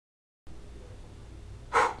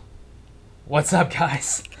What's up,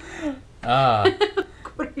 guys? Uh,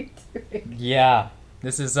 What are you doing? yeah,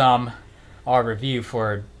 this is our review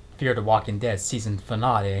for Fear the Walking Dead season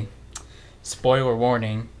finale. Spoiler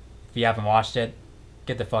warning: if you haven't watched it,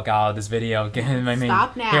 get the fuck out of this video.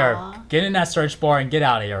 Stop now. Here, get in that search bar and get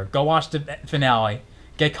out of here. Go watch the finale,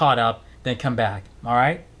 get caught up, then come back. All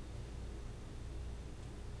right?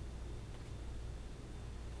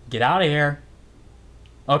 Get out of here.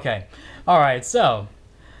 Okay. All right. So,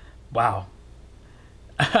 wow.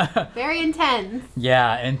 Very intense.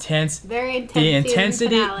 Yeah, intense. Very intense. The season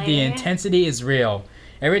intensity, finale. the intensity is real.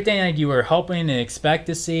 Everything that you were hoping and expect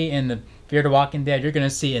to see in the Fear the Walking Dead, you're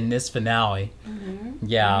gonna see in this finale. Mm-hmm.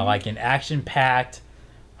 Yeah, like an action-packed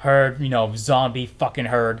herd, zombie fucking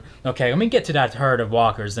herd. Okay, let me get to that herd of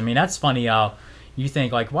walkers. I mean, that's funny how you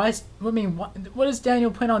think like, what is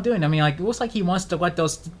Daniel plan on doing? I mean, like, it looks like he wants to let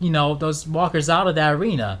those walkers out of that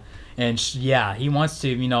arena, and he wants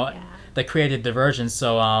to, the creative diversion.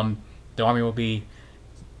 So the army will be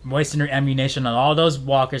wasting their ammunition on all those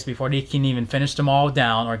walkers before they can even finish them all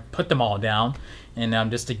down or put them all down,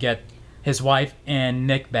 and just to get his wife and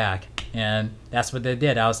Nick back. And that's what they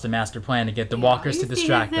did. That was the master plan, to get the walkers to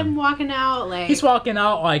distract them. Walking out like He's walking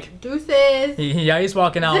out like deuces. he's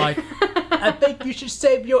walking out like, I think you should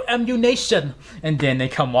save your ammunition. And then they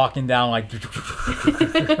come walking down like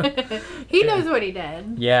He knows what he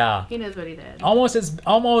did. Yeah. He knows what he did. Almost as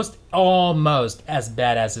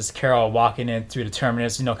bad as Carol walking in through the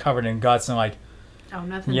terminus, covered in guts and like. Oh,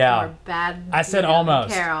 nothing more bad. I said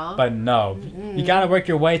almost, Carol. but no. You gotta work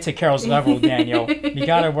your way to Carol's level, Daniel. You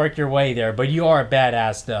gotta work your way there. But you are a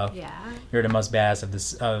badass, though. Yeah. You're the most badass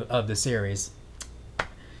of the series.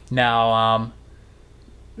 Now,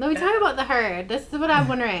 Let me talk about the herd. This is what I'm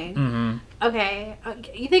wondering. Mm-hmm. Okay,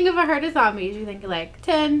 you think of a herd of zombies, you think like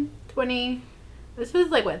 10, 20. This was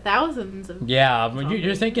like, what, thousands of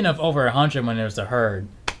you're thinking of over 100 when there's a herd.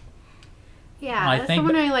 Yeah, I so think I'm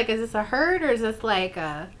wondering, like, is this a herd or is this like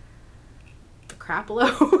a crap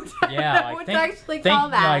load? Yeah, what to actually call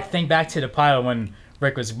that? Like, think back to the pilot when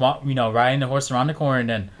Rick was, riding the horse around the corner and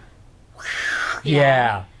then,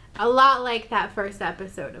 yeah. A lot like that first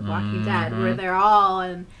episode of Walking Dead, where they're all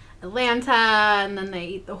in Atlanta and then they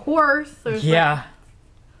eat the horse. There's like a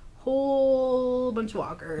whole bunch of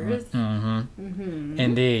walkers.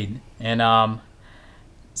 Indeed. And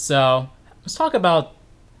so let's talk about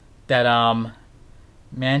that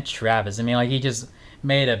man Travis. I mean, like, he just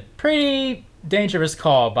made a pretty dangerous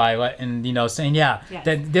call by letting saying that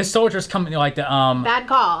this soldier's coming, like the bad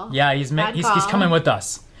call. Yeah, he's coming with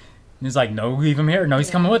us. And he's like, no, leave him here. No, he's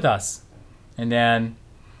coming with us. And then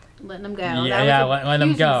letting him go. Let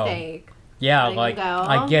him go. Mistake. Yeah, Letting like, him go.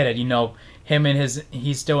 I get it. Him and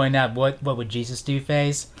he's still in that what would Jesus do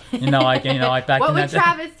phase. Like back what in would that.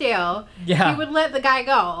 Travis do? Yeah. He would let the guy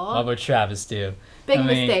go. What would Travis do? Big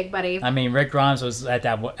mistake, buddy. I mean, Rick Grimes was at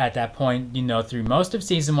that point, through most of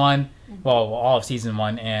season 1, well, all of season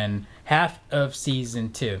 1 and half of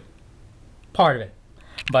season 2, part of it.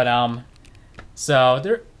 But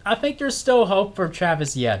so I think there's still hope for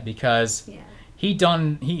Travis yet, because he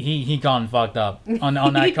gone fucked up on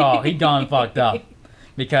that call. He gone fucked up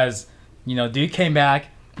because dude came back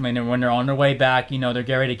when they're on their way back. They're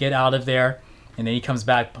getting ready to get out of there, and then he comes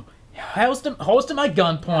back, holds him at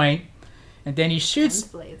gunpoint. And then he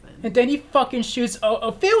shoots, and then he fucking shoots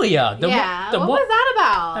Ophelia. What was that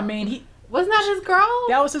about? I mean, wasn't that his girl?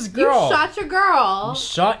 That was his girl. You shot your girl. You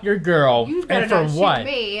shot your girl. You better and for not what? Shoot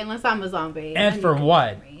me unless I'm a zombie. And for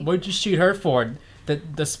what? What'd you shoot her for?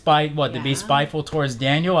 The spite? What? To be spiteful towards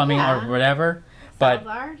Daniel? I mean, or whatever. But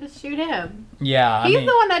Salazar, just shoot him. Yeah, he's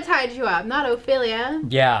the one that tied you up, not Ophelia.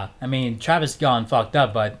 Yeah, I mean, Travis gone fucked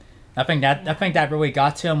up, but I think that really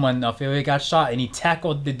got to him when Ophelia got shot, and he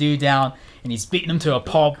tackled the dude down, and he's beating him to a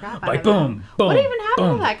pulp. Like boom, boom. What even happened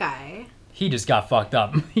boom. to that guy? He just got fucked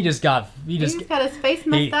up. He just got his face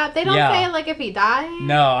messed up. They don't say like if he died.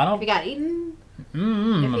 No, I don't. If he got eaten.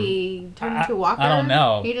 If he turned into a walker. I don't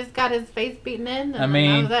know. He just got his face beaten in. And I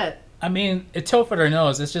mean, that was it. I mean, a Tilford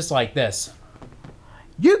knows. It's just like this.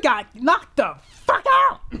 You got knocked the fuck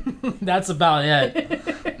out. That's about it.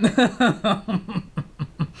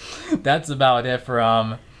 That's about it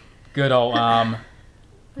for good old Adams.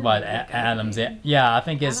 Yeah, I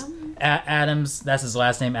think it's Adams. That's his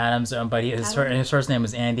last name, Adams. But his first name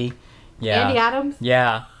was Andy. Yeah. Andy Adams.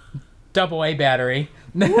 Yeah. Double A battery.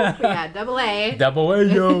 Yeah, double A. Double A,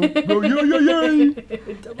 yo. Yo.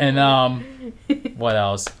 And what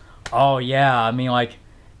else? Oh yeah, I mean, like,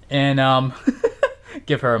 and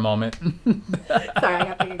give her a moment. Sorry, I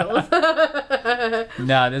got the giggles.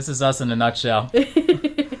 No, this is us in a nutshell.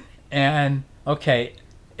 And okay,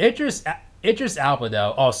 Idris Idris Elba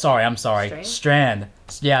though. Oh, sorry, I'm sorry. Strand.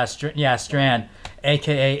 Yeah, Strand,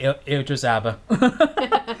 aka Idris Elba.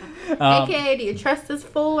 AKA, do you trust this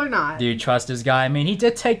fool or not? Do you trust this guy? I mean, he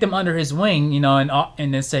did take them under his wing, you know,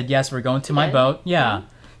 and then said, "Yes, we're going to my boat." Yeah.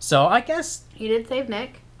 So I guess he did save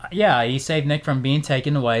Nick. Yeah, he saved Nick from being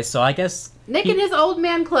taken away. So I guess Nick in his old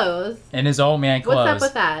man clothes. In his old man clothes. What's up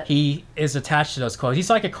with that? He is attached to those clothes. He's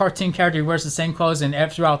like a cartoon character. He wears the same clothes, and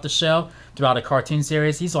throughout the show, throughout a cartoon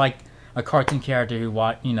series, he's like a cartoon character who,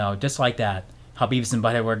 just like that. How Beavis and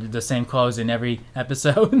Butthead wear the same clothes in every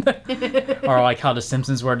episode. Or like how the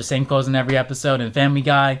Simpsons wear the same clothes in every episode, and Family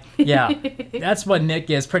Guy. Yeah, that's what Nick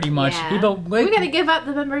is pretty much. Yeah. We gotta give up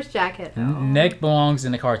the member's jacket, though. Nick belongs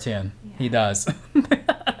in the cartoon. Yeah. He does.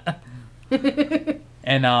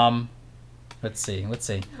 And let's see. What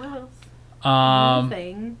else?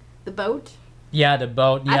 The boat. Yeah, the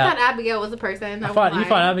boat. Yeah. I thought Abigail was a person. You thought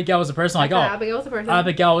Abigail was a person? Like, Abigail was a person.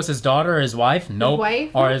 Abigail was his daughter or his wife? Nope.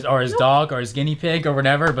 His wife? Or his dog or his guinea pig or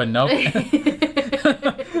whatever, but nope.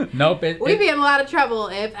 Nope. We'd be in a lot of trouble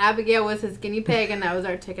if Abigail was his guinea pig and that was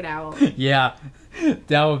our ticket out. Yeah. We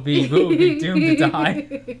would be doomed to die.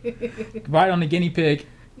 Right on the guinea pig.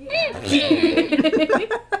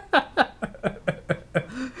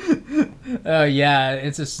 Oh, yeah.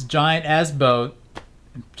 It's this giant-ass boat.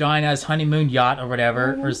 Giant-ass honeymoon yacht or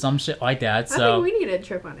whatever, or some shit like that. So I think we need a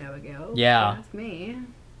trip on Abigail. Yeah. Ask me.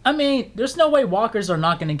 I mean, there's no way walkers are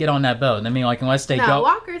not going to get on that boat. I mean, like, unless they go... No,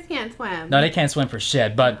 walkers can't swim. No, they can't swim for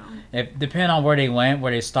shit. But if depending on where they went,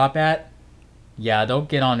 where they stop at, yeah, they'll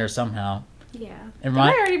get on there somehow. Yeah. There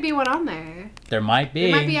might already be one on there. There might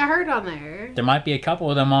be. There might be a herd on there. There might be a couple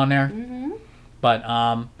of them on there. Mm-hmm.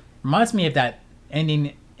 But reminds me of that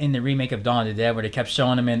ending in the remake of Dawn of the Dead where they kept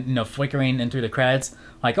showing them in, flickering in through the credits.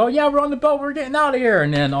 Like, oh yeah, we're on the boat, we're getting out of here.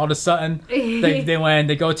 And then all of a sudden,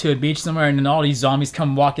 they go to a beach somewhere, and then all these zombies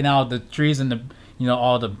come walking out of the trees and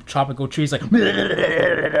all the tropical trees, like,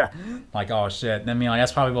 like, oh shit. I mean, like,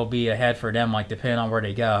 that's probably will be ahead for them, like, depending on where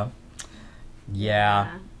they go.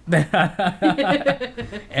 Yeah.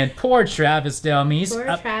 And poor Travis still. I mean,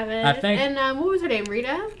 Travis. I think. And what was her name?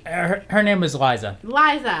 Rita. Her name was Liza.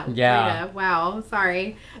 Liza. Yeah. Rita. Wow.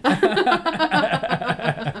 Sorry. She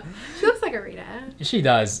looks like a Rita. She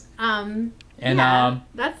does. And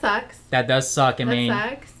that sucks. That does suck. I mean,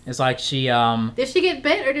 sucks. It's like she Did she get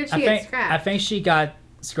bit or did she get scratched? I think she got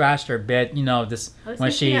scratched or bit.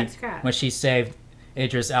 When she saved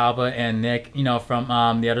Idris Elba and Nick.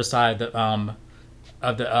 From the other side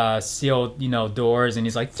of the sealed, doors, and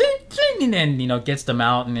he's like, and then, gets them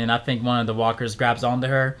out, and then I think one of the walkers grabs onto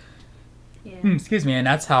her. Yeah. Excuse me, and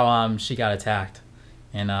that's how she got attacked.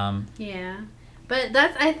 And yeah, but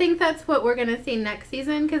I think that's what we're gonna see next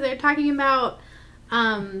season, because they're talking about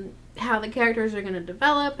how the characters are gonna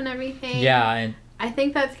develop and everything. Yeah, and I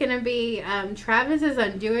think that's gonna be Travis's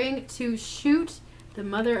undoing to shoot the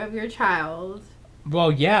mother of your child.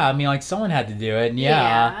 Well, yeah, I mean, like, someone had to do it.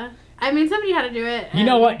 Yeah. I mean, somebody had to do it. You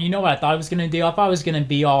know what I thought I was gonna do? I thought I was gonna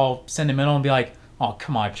be all sentimental and be like, "Oh,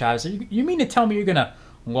 come on, Travis! You mean to tell me you're gonna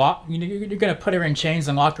you're gonna put her in chains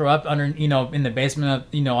and lock her up under, in the basement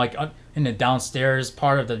of, like in the downstairs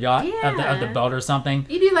part of the yacht of the boat or something?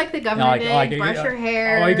 You do like the governor did, brush her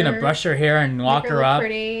hair. Oh, you're gonna brush her hair and lock her up,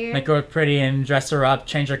 make her look pretty, and dress her up,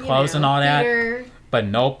 change her clothes and all that. But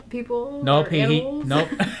nope. Nope.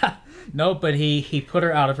 Nope. But he put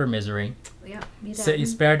her out of her misery. Yeah, he so he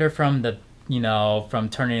spared her from from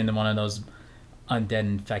turning into one of those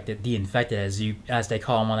undead the infected as they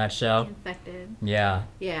call them on that show. Infected. Yeah.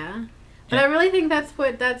 Yeah, but I really think that's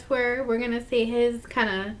where we're gonna see him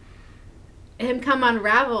come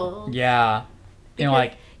unravel. Yeah. Because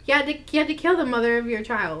like you had to kill the mother of your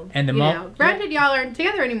child. And granted, y'all aren't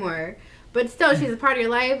together anymore. But still, she's a part of your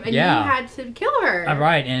life, and you had to kill her.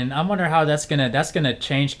 Right, and I wonder how that's gonna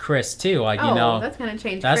change Chris too. Like, that's gonna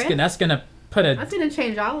change Chris. That's gonna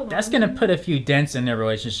change all of them. That's gonna put a few dents in their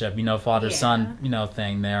relationship. Father son,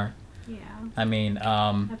 thing there. Yeah. I mean,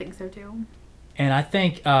 I think so too. And I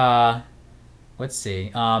think, let's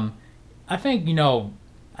see. I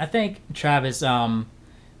think Travis,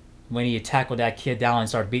 when he tackled that kid down and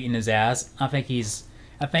started beating his ass, I think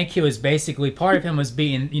he was basically, part of him was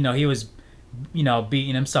beating. He was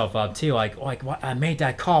beating himself up too, like what, I made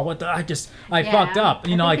that call. What the I fucked up.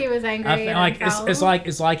 He was angry. It's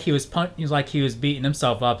like he was beating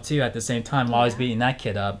himself up too at the same time while he's beating that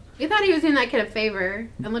kid up. You thought he was doing that kid a favor,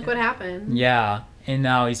 and look what happened. Yeah, and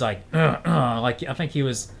now he's like, like I think he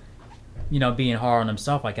was, being hard on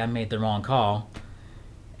himself. Like, I made the wrong call,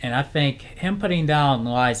 and I think him putting down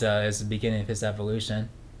Liza is the beginning of his evolution,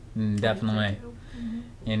 definitely.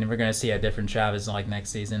 And we're gonna see a different Travis like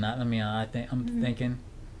next season. I'm thinking,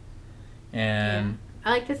 And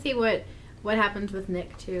I like to see what happens with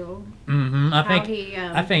Nick too.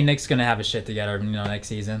 I think Nick's gonna have his shit together, next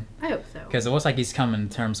season. I hope so. Because it looks like he's coming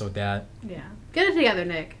to terms with that. Yeah, get it together,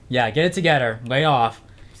 Nick. Yeah, get it together. Lay off.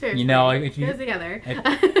 Seriously, If you get it together.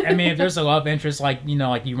 if there's a love interest like you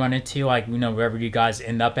run into wherever you guys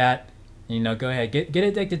end up at, go ahead get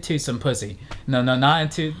addicted to some pussy. No, not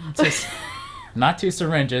into not to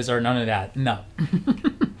syringes or none of that. No.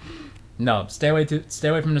 No, stay away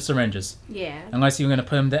from the syringes. Yeah. Unless you're gonna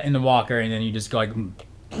put them in the walker and then you just go like.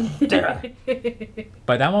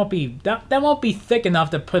 But that won't be thick enough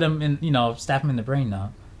to put them in. Stab them in the brain.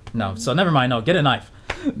 No. So never mind. No, get a knife.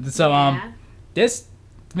 So this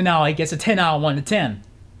finale gets a 10 out of 1 to 10.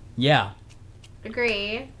 Yeah.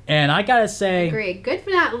 Agree. And I gotta say. Agree. Good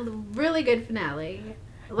finale. Really good finale.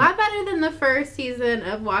 A lot better than the first season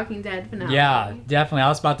of Walking Dead finale. Yeah, definitely. I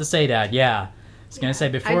was about to say that. Yeah. I was gonna say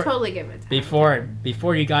before. I totally give it.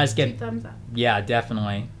 Before you guys get. 2 thumbs up. Yeah,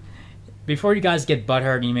 definitely. Before you guys get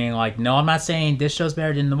butthurt, you mean like, no, I'm not saying this show's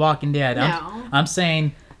better than The Walking Dead. No. I'm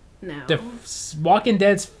saying. No. The Walking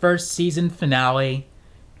Dead's first season finale,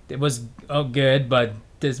 it was good, but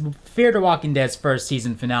this Fear the Walking Dead's first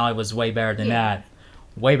season finale was way better than that.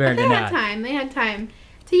 Way better than that. They had time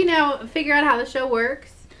to figure out how the show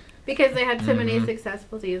works because they had so many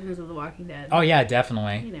successful seasons of The Walking Dead. Oh yeah,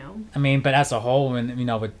 definitely. I mean, but as a whole,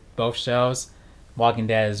 with both shows, Walking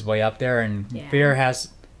Dead is way up there, and Fear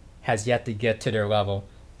has yet to get to their level.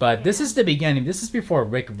 But this is the beginning. This is before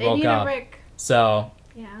Rick woke up. So.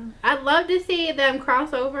 Yeah, I'd love to see them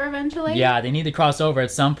cross over eventually. Yeah, they need to cross over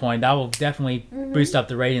at some point. That will definitely boost up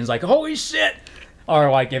the ratings. Like, holy shit!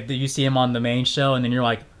 Or like if you see them on the main show and then you're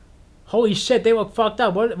like, holy shit, they look fucked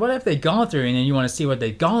up. What have they gone through? And then you want to see what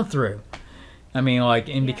they've gone through. I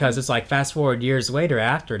mean, because it's like fast forward years later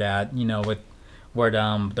after that, with where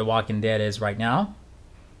the Walking Dead is right now.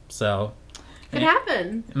 So. Could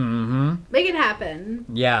happen. Mm-hmm. Make it happen.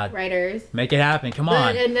 Yeah. Writers. Make it happen. Come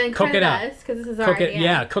on. And then cook it up. Because this is our idea.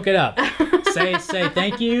 Yeah, cook it up. say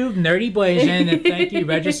thank you, Nerdy Blazin, and thank you,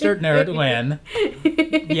 Registered Nerd Lynn.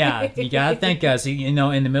 Yeah, you gotta thank us. In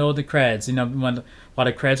the middle of the creds. While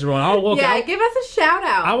the creds are rolling. Give us a shout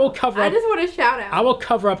out. I will cover. I just want a shout out. I will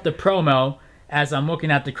cover up the promo as I'm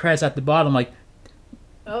looking at the creds at the bottom, like.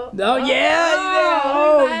 Yeah.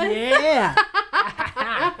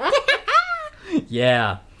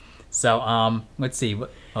 Yeah. So let's see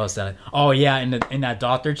what was that? Oh yeah, in that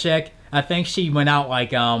doctor chick, I think she went out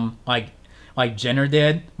like Jenner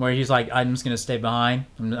did, where he's like, I'm just gonna stay behind.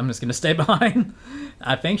 I'm just gonna stay behind.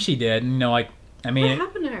 I think she did. What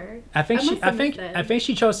happened to her? I think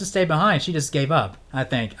she chose to stay behind. She just gave up. I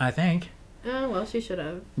think. Oh well, she should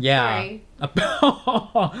have. Yeah. Sorry.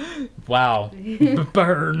 Wow.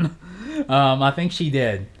 Burn. I think she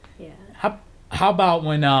did. Yeah. How about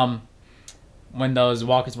when those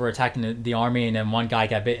walkers were attacking the army and then one guy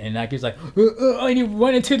got bitten and that guy's like, and he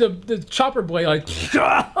went into the chopper blade like,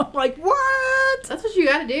 like what? That's what you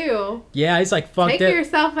gotta do. Yeah, he's like, fuck Take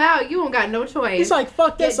yourself out. You don't got no choice. He's like,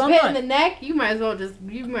 fuck this. I'm bit in the neck. You might as well just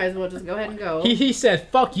go ahead and go. He said,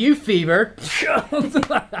 fuck you, fever.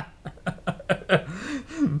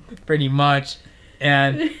 Pretty much.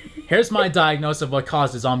 And here's my diagnosis of what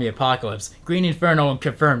caused the zombie apocalypse. Green Inferno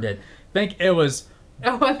confirmed it. Think it was.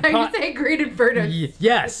 Oh, I thought you said Green Inferno.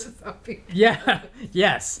 Yes. Yeah.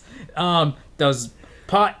 Yes. Those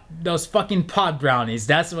fucking pod brownies.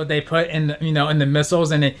 That's what they put in in the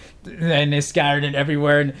missiles, and they scattered it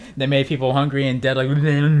everywhere, and they made people hungry and dead. Like.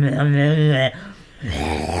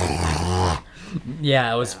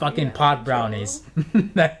 Yeah, it was fucking pod brownies.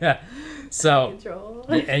 So,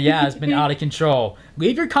 yeah, it's been out of control.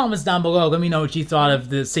 Leave your comments down below. Let me know what you thought of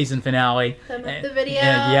the season finale. Thumb up the video.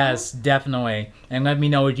 And yes, definitely. And let me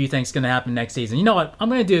know what you think is going to happen next season. You know what? I'm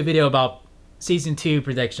going to do a video about season 2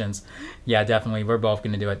 predictions. Yeah, definitely. We're both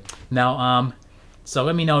going to do it. Now, so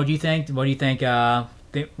let me know what you think. What do you think? What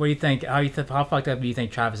do you think? How fucked up do you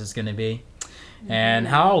think Travis is going to be? And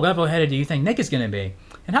how level-headed do you think Nick is going to be?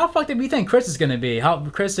 And how fucked up do you think Chris is going to be? How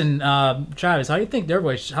Chris and Travis, how do you think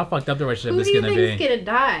how fucked up their relationship is going to be? Who do you think is going to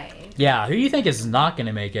die? Yeah, who do you think is not going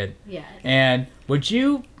to make it? Yeah. And would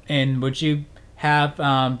you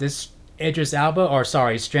have this Idris Elba, or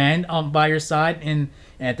sorry, Strand by your side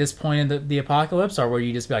at this point in the apocalypse, or will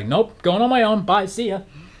you just be like, nope, going on my own, bye, see ya?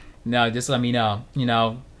 No, just let me know,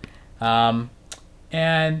 and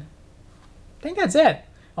I think that's it.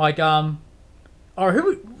 Like, or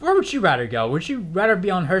where would you rather go? Would you rather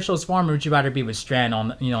be on Herschel's farm, or would you rather be with Strand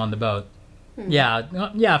on the boat?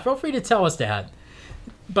 Yeah, feel free to tell us that.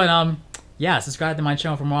 But yeah, subscribe to my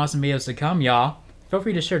channel for more awesome videos to come, y'all. Feel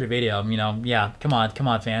free to share the video. Yeah, come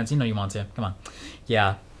on, fans. You know you want to. Come on.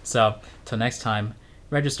 Yeah. So, till next time,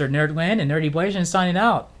 registered Nerdwin and Nerdy Blasian signing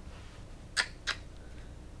out.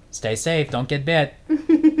 Stay safe. Don't get bit.